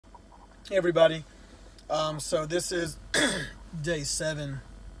Hey everybody. So this is day 7.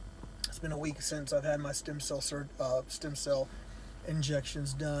 It's been a week since I've had my stem cell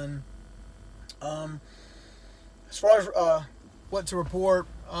injections done. As far as what to report,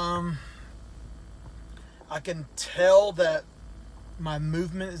 I can tell that my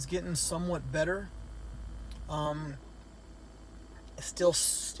movement is getting somewhat better. I still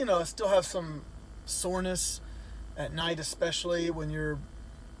have some soreness at night, especially when you're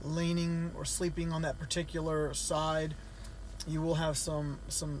leaning or sleeping on that particular side. You will have some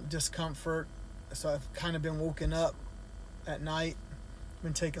discomfort. So I've kind of been woken up at night.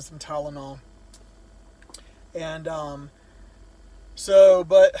 Been taking some Tylenol, and a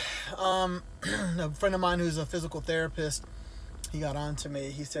friend of mine who's a physical therapist, he got on to me.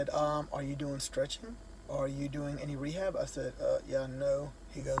 He said, "Are you doing stretching? Are you doing any rehab?" I said, "Yeah, no."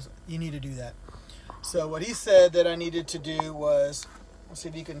 He goes, "You need to do that." So what he said that I needed to do was, let's see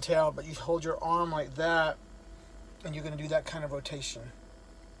if you can tell, but you hold your arm like that, and you're going to do that kind of rotation,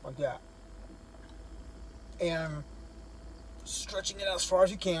 like that. And stretching it out as far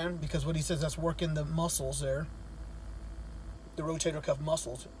as you can, because what he says, that's working the muscles there. The rotator cuff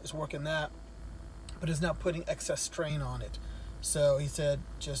muscles is working that, but it's not putting excess strain on it. So he said,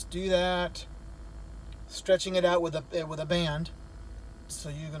 just do that, stretching it out with a band. So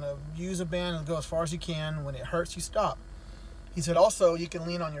you're going to use a band and go as far as you can. When it hurts, you stop. He said also you can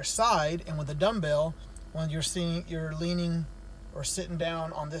lean on your side, and with a dumbbell, when you're leaning or sitting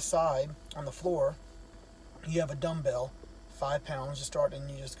down on this side on the floor, you have a dumbbell, 5 pounds, you start and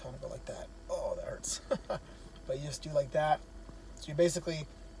you just kind of go like that. Oh, that hurts. But you just do like that. So you basically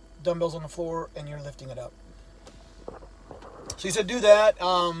dumbbells on the floor and you're lifting it up. So he said do that.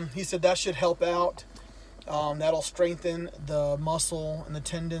 He said that should help out. That'll strengthen the muscle and the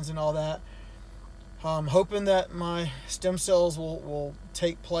tendons and all that. I'm hoping that my stem cells will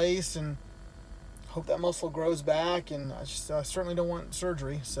take place, and hope that muscle grows back. And I certainly don't want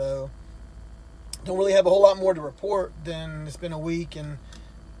surgery, so don't really have a whole lot more to report than it's been a week, and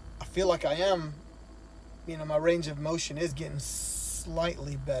I feel like I am, my range of motion is getting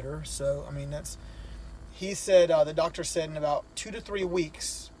slightly better. So I mean, he said, the doctor said in about 2 to 3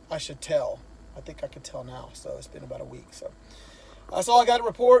 weeks I should tell. I think I could tell now, so it's been about a week. So that's all I got to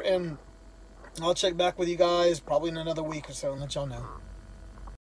report, and I'll check back with you guys probably in another week or so and let y'all know.